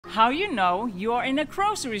How you know you are in a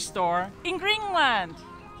grocery store in Greenland?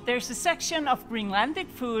 There's a section of Greenlandic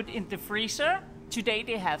food in the freezer. Today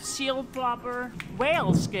they have seal blubber,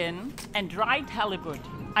 whale skin, and dried halibut.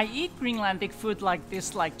 I eat Greenlandic food like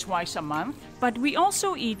this like twice a month, but we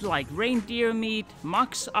also eat like reindeer meat,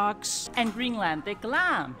 musk ox, and Greenlandic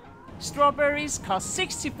lamb. Strawberries cost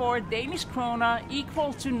 64 Danish krona,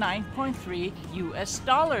 equal to 9.3 US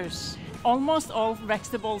dollars. Almost all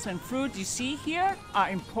vegetables and fruit you see here are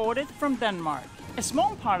imported from Denmark. A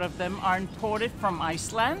small part of them are imported from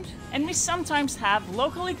Iceland, and we sometimes have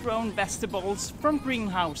locally grown vegetables from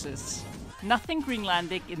greenhouses. Nothing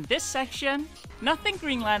Greenlandic in this section. Nothing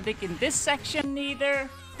Greenlandic in this section neither.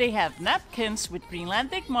 They have napkins with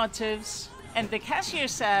Greenlandic motifs. And the cashier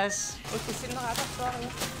says,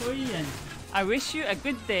 I wish you a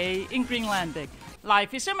good day in Greenlandic.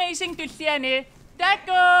 Life is amazing, tyttiäni.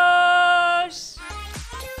 Tacos!